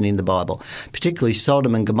mentioned in the Bible, particularly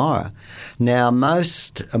Sodom and Gomorrah. Now,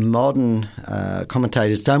 most modern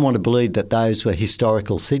commentators don't want to believe that those were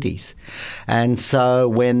historical cities. And so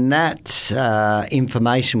when that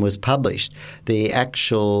information was published, the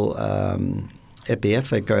actual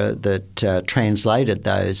Epiphagor that translated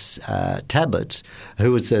those tablets,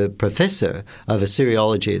 who was a professor of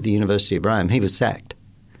Assyriology at the University of Rome, he was sacked.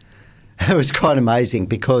 It was quite amazing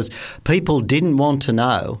because people didn't want to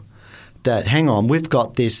know that, hang on, we've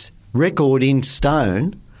got this record in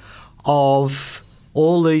stone of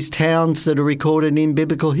all these towns that are recorded in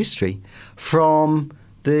biblical history from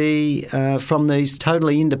these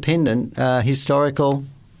totally independent historical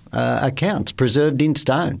accounts preserved in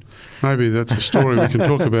stone. Maybe that's a story we can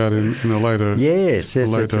talk about in a later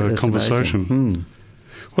conversation.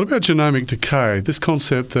 What about genomic decay? This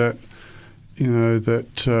concept that,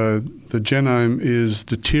 the genome is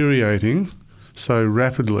deteriorating so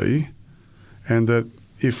rapidly, and that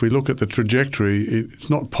if we look at the trajectory, it's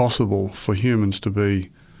not possible for humans to be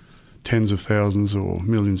tens of thousands or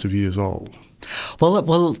millions of years old.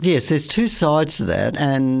 Well, yes, there's two sides to that,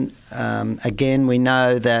 and again, we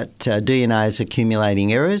know that DNA is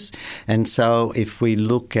accumulating errors, and so if we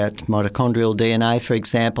look at mitochondrial DNA, for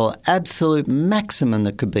example, absolute maximum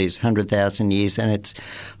that could be is 100,000 years, and it's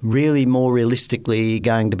really more realistically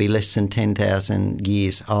going to be less than 10,000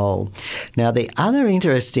 years old. Now, the other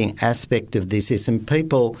interesting aspect of this is, and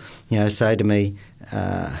people, say to me,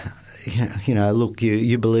 look,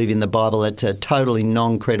 you believe in the Bible. It's a totally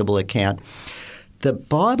non-credible account. The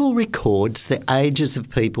Bible records the ages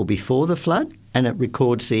of people before the flood, and it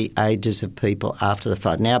records the ages of people after the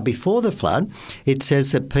flood. Now, before the flood, it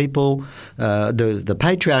says that people, the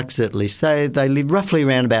patriarchs at least, they lived roughly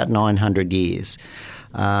around about 900 years.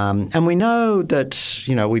 And we know that,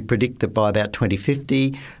 we predict that by about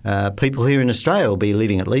 2050, people here in Australia will be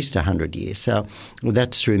living at least 100 years. So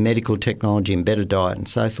that's through medical technology and better diet and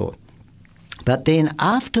so forth. But then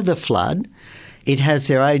after the flood, it has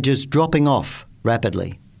their ages dropping off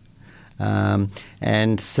rapidly.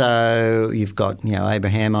 And so you've got,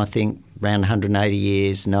 Abraham, I think, around 180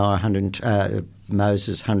 years, Noah,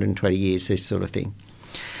 Moses, 120 years, this sort of thing.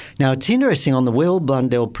 Now, it's interesting, on the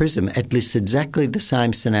Weil-Blundell prism, it lists exactly the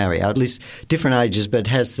same scenario. It lists different ages, but it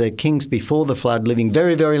has the kings before the flood living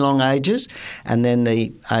very, very long ages, and then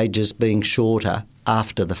the ages being shorter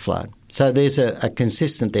after the flood. So there's a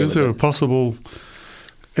consistent there. Is there a possible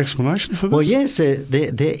explanation for this? Well, yes,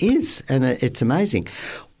 there is, and it's amazing.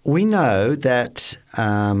 We know that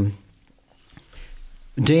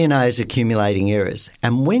DNA is accumulating errors,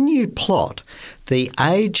 and when you plot the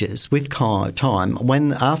ages with time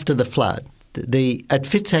when after the flood, it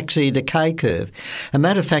fits actually a decay curve. As a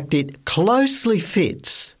matter of fact, it closely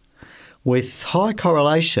fits with high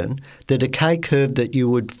correlation the decay curve that you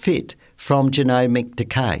would fit from genomic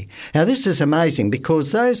decay. Now, this is amazing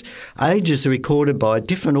because those ages are recorded by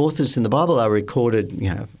different authors in the Bible. They were recorded,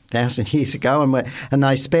 1,000 years ago, and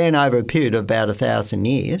they span over a period of about 1,000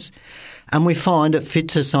 years. And we find it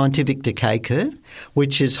fits a scientific decay curve,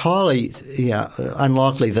 which is highly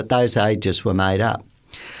unlikely that those ages were made up.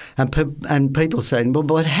 And people say, well,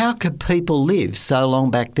 but how could people live so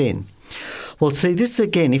long back then? Well, see, this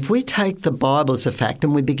again, if we take the Bible as a fact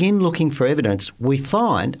and we begin looking for evidence, we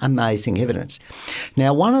find amazing evidence.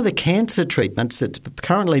 Now, one of the cancer treatments that's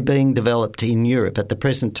currently being developed in Europe at the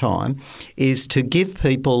present time is to give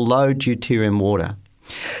people low deuterium water.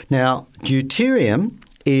 Now, deuterium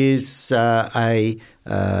is a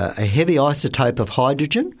heavy isotope of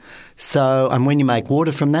hydrogen. So, and when you make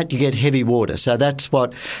water from that, you get heavy water. So that's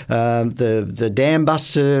what the dam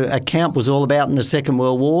buster account was all about in the Second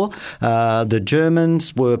World War. The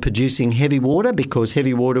Germans were producing heavy water because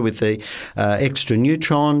heavy water with the extra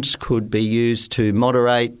neutrons could be used to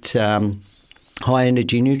moderate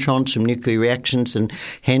high-energy neutrons from nuclear reactions and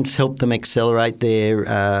hence help them accelerate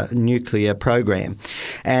their nuclear program.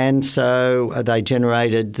 And so they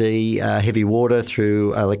generated the heavy water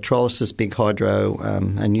through electrolysis, big hydro,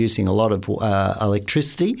 and using a lot of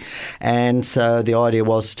electricity. And so the idea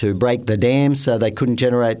was to break the dam so they couldn't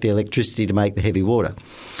generate the electricity to make the heavy water.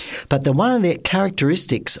 But one of the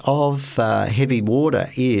characteristics of heavy water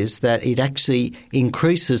is that it actually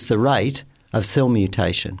increases the rate of cell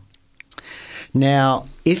mutation. Now,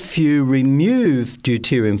 if you remove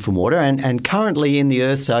deuterium from water, and currently in the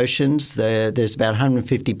Earth's oceans there's about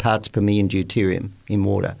 150 parts per million deuterium in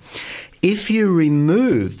water. If you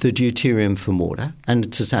remove the deuterium from water, and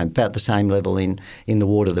it's about the same level in the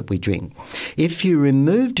water that we drink, if you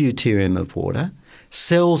remove deuterium of water,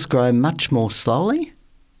 cells grow much more slowly,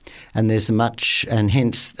 and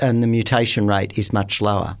the mutation rate is much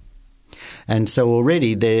lower. And so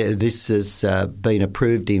already this has been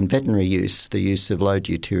approved in veterinary use, the use of low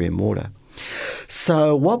deuterium water.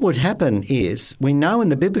 So what would happen is we know in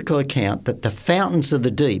the biblical account that the fountains of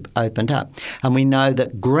the deep opened up, and we know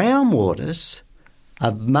that groundwaters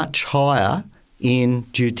are much higher in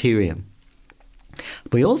deuterium.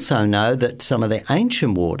 We also know that some of the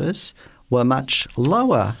ancient waters were much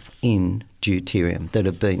lower in deuterium that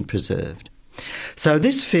have been preserved. So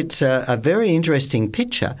this fits a very interesting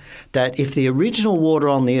picture that if the original water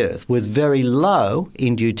on the earth was very low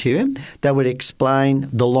in deuterium, that would explain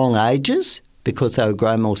the long ages because they would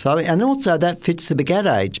grow more slowly. And also that fits the begat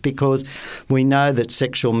age because we know that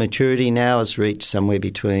sexual maturity now has reached somewhere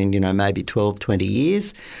between, maybe 12, 20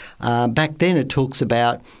 years. Back then it talks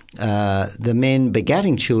about the men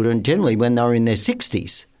begatting children generally when they were in their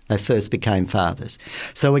 60s. they first became fathers.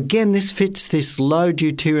 So again, this fits this low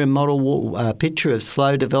deuterium model picture of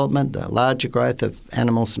slow development, the larger growth of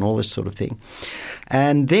animals and all this sort of thing.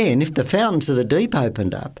 And then if the fountains of the deep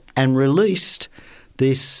opened up and released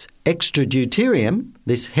this extra deuterium,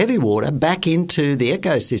 this heavy water, back into the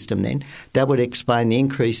ecosystem, then that would explain the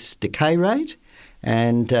increased decay rate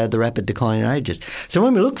and the rapid decline in ages. So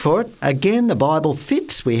when we look for it, again, the Bible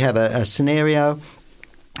fits. We have a scenario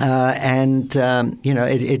it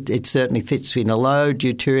certainly fits. In a low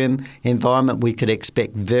deuterium environment, we could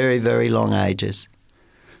expect very, very long ages.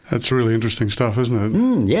 That's really interesting stuff,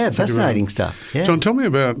 isn't it? Fascinating stuff. Yeah. John, tell me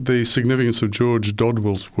about the significance of George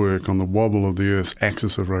Dodwell's work on the wobble of the Earth's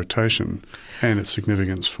axis of rotation and its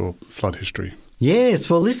significance for flood history. Yes,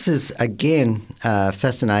 well, this is, again,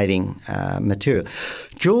 fascinating material.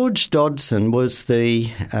 George Dodwell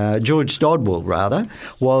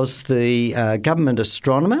was the government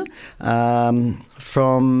astronomer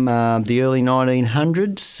from the early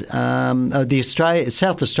 1900s, the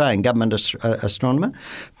South Australian government astronomer,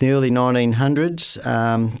 the early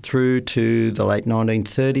 1900s through to the late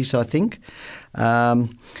 1930s, I think. A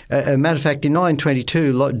matter of fact, in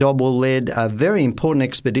 1922, Dodwell led a very important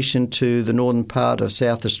expedition to the northern part of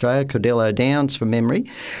South Australia, Cordello Downs from memory,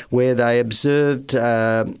 where they observed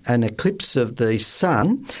an eclipse of the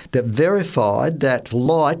sun that verified that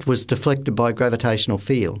light was deflected by a gravitational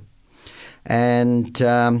field. And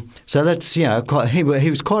so that's, he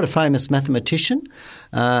was quite a famous mathematician,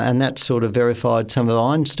 and that sort of verified some of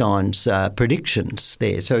Einstein's predictions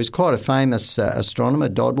there. So he's quite a famous astronomer,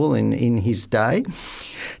 Dodwell, in his day.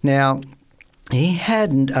 Now, he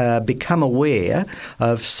had become aware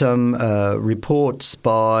of some reports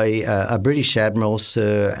by a British admiral,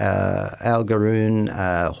 Sir Algernon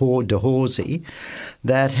de Horsey,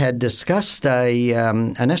 that had discussed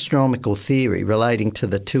an astronomical theory relating to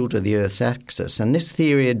the tilt of the Earth's axis. And this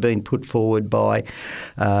theory had been put forward by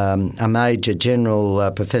a Major General,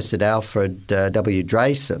 Professor Alfred W.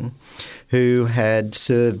 Drayson, who had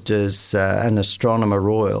served as an astronomer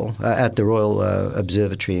royal at the Royal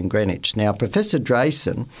Observatory in Greenwich. Now, Professor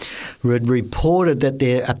Drayson had reported that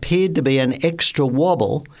there appeared to be an extra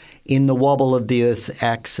wobble in the wobble of the Earth's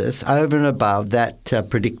axis over and above that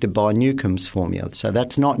predicted by Newcomb's formula. So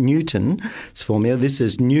that's not Newton's formula, this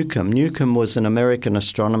is Newcomb. Newcomb was an American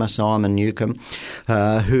astronomer, Simon Newcomb,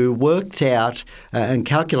 who worked out and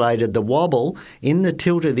calculated the wobble in the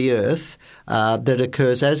tilt of the Earth that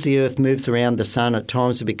occurs as the Earth moves around the Sun. At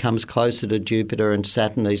times it becomes closer to Jupiter and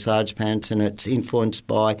Saturn, these large planets, and it's influenced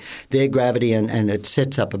by their gravity and it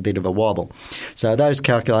sets up a bit of a wobble. So those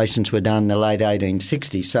calculations were done in the late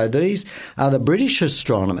 1860s. So these are the British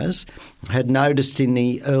astronomers had noticed in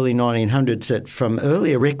the early 1900s that from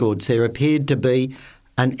earlier records there appeared to be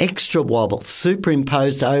an extra wobble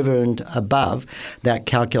superimposed over and above that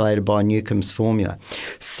calculated by Newcomb's formula.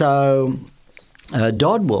 So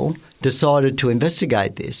Dodwell decided to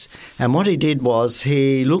investigate this, and what he did was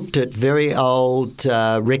he looked at very old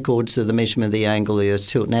records of the measurement of the angle of the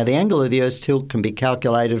Earth's tilt. Now, the angle of the Earth's tilt can be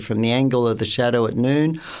calculated from the angle of the shadow at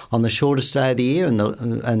noon on the shortest day of the year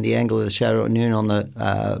and the angle of the shadow at noon on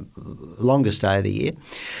the longest day of the year.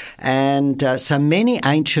 And so many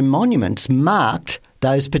ancient monuments marked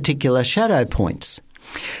those particular shadow points.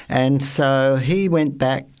 And so he went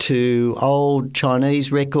back to old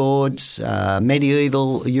Chinese records,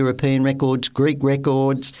 medieval European records, Greek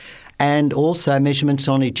records, and also measurements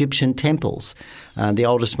on Egyptian temples, the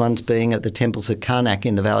oldest ones being at the temples of Karnak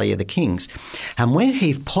in the Valley of the Kings. And when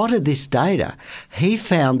he plotted this data, he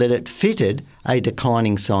found that it fitted a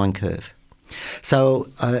declining sine curve. So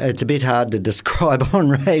it's a bit hard to describe on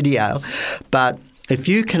radio, but if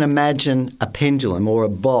you can imagine a pendulum or a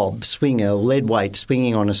bob swinging, a lead weight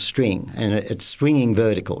swinging on a string, and it's swinging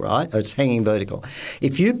vertical, right? It's hanging vertical.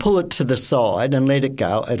 If you pull it to the side and let it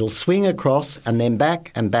go, it'll swing across and then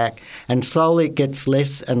back, and slowly it gets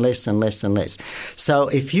less and less and less and less. So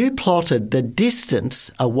if you plotted the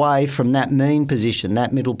distance away from that mean position,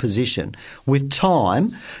 that middle position, with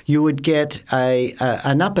time, you would get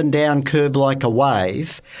an up and down curve like a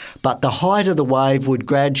wave, but the height of the wave would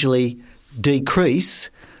gradually decrease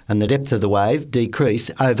and the depth of the wave decrease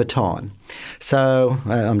over time. So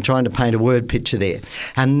I'm trying to paint a word picture there.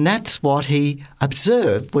 And that's what he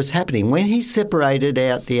observed was happening when he separated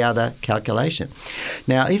out the other calculation.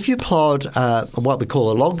 Now, if you plot what we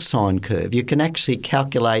call a log sine curve, you can actually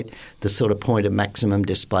calculate the sort of point of maximum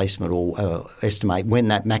displacement or estimate when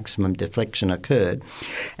that maximum deflection occurred.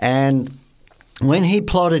 And when he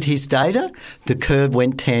plotted his data, the curve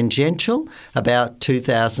went tangential about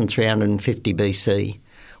 2350 BC,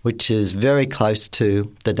 which is very close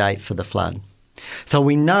to the date for the flood. So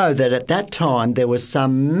we know that at that time there was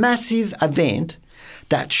some massive event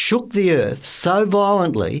that shook the earth so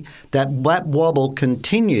violently that wobble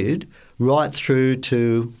continued right through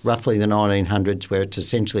to roughly the 1900s, where it's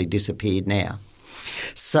essentially disappeared now.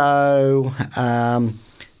 So,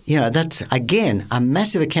 that's, again, a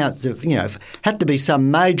massive account. Had to be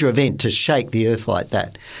some major event to shake the earth like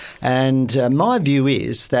that. And my view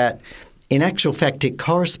is that, in actual fact, it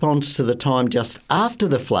corresponds to the time just after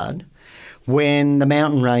the flood, when the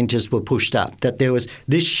mountain ranges were pushed up, that there was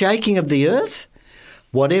this shaking of the earth.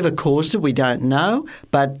 Whatever caused it, we don't know,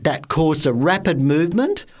 but that caused a rapid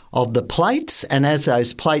movement of the plates, and as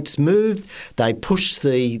those plates moved, they pushed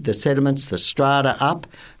the sediments, the strata up,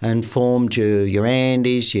 and formed your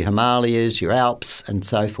Andes, your Himalayas, your Alps, and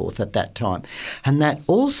so forth at that time. And that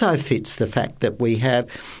also fits the fact that we have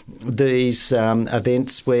these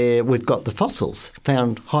events where we've got the fossils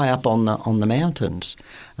found high up on the mountains.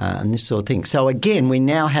 And this sort of thing. So again, we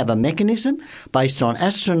now have a mechanism based on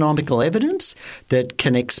astronomical evidence that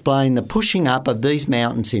can explain the pushing up of these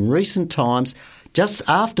mountains in recent times just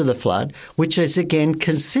after the flood, which is again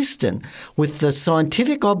consistent with the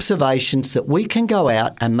scientific observations that we can go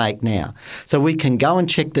out and make now. So we can go and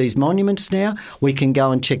check these monuments now. We can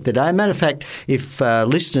go and check the day. Matter of fact, if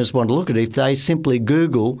listeners want to look at it, if they simply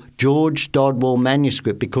Google George Dodwell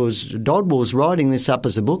manuscript, because Dodwell's writing this up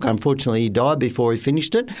as a book. Unfortunately, he died before he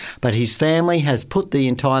finished it, but his family has put the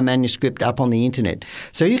entire manuscript up on the internet.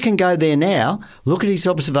 So you can go there now, look at his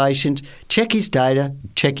observations, check his data,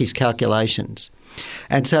 check his calculations.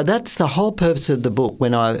 And so that's the whole purpose of the book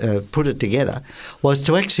when I put it together, was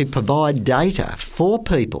to actually provide data for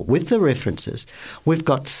people with the references. We've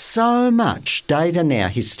got so much data now,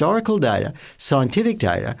 historical data, scientific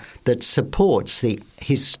data, that supports the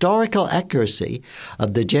historical accuracy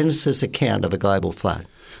of the Genesis account of a global flood.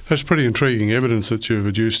 That's pretty intriguing evidence that you've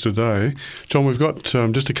adduced today. John, we've got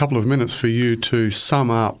just a couple of minutes for you to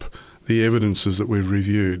sum up the evidences that we've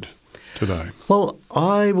reviewed today. Well,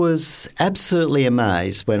 I was absolutely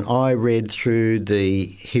amazed when I read through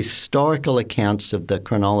the historical accounts of the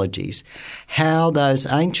chronologies, how those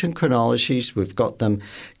ancient chronologies, we've got them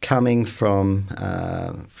coming from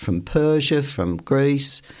Persia, from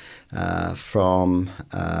Greece, from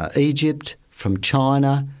Egypt, from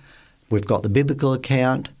China. We've got the biblical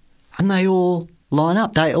account, and they all line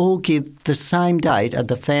up. They all give the same date of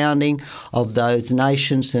the founding of those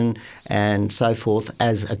nations and so forth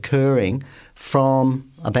as occurring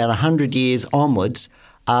from about 100 years onwards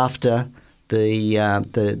after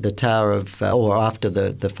the Tower of or after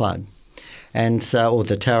the flood, and so, or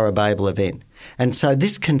the Tower of Babel event. And so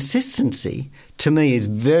this consistency to me is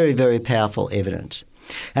very, very powerful evidence.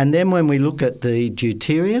 And then when we look at the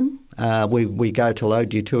deuterium, we go to low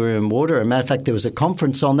deuterium water. As a matter of fact, there was a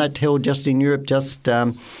conference on that held just in Europe just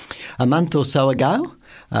a month or so ago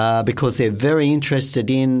because they're very interested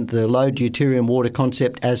in the low deuterium water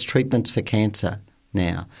concept as treatments for cancer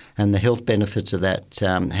now and the health benefits of that,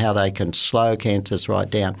 how they can slow cancers right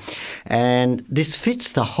down. And this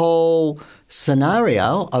fits the whole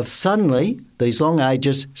scenario of suddenly these long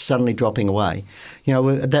ages suddenly dropping away. You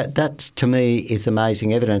know, that to me is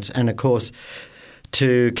amazing evidence. And of course,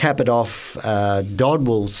 to cap it off,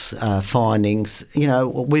 Dodwell's findings, you know,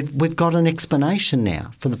 we've got an explanation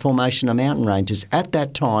now for the formation of mountain ranges at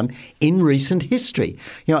that time in recent history.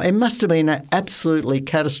 You know, it must have been an absolutely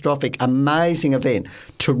catastrophic, amazing event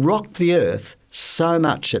to rock the earth so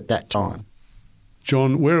much at that time.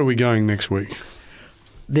 John, where are we going next week?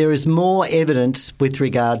 There is more evidence with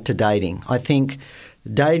regard to dating. I think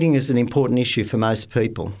dating is an important issue for most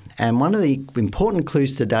people. And one of the important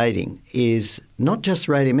clues to dating is not just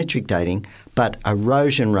radiometric dating, but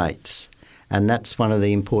erosion rates. And that's one of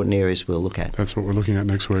the important areas we'll look at. That's what we're looking at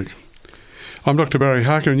next week. I'm Dr. Barry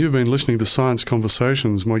Harker, and you've been listening to Science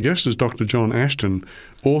Conversations. My guest is Dr. John Ashton,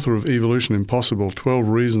 author of Evolution Impossible, 12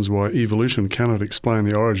 Reasons Why Evolution Cannot Explain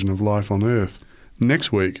the Origin of Life on Earth.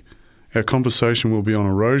 Next week, our conversation will be on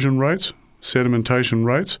erosion rates, sedimentation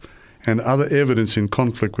rates, and other evidence in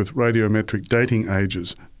conflict with radiometric dating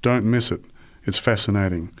ages. Don't miss it. It's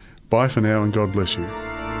fascinating. Bye for now, and God bless you.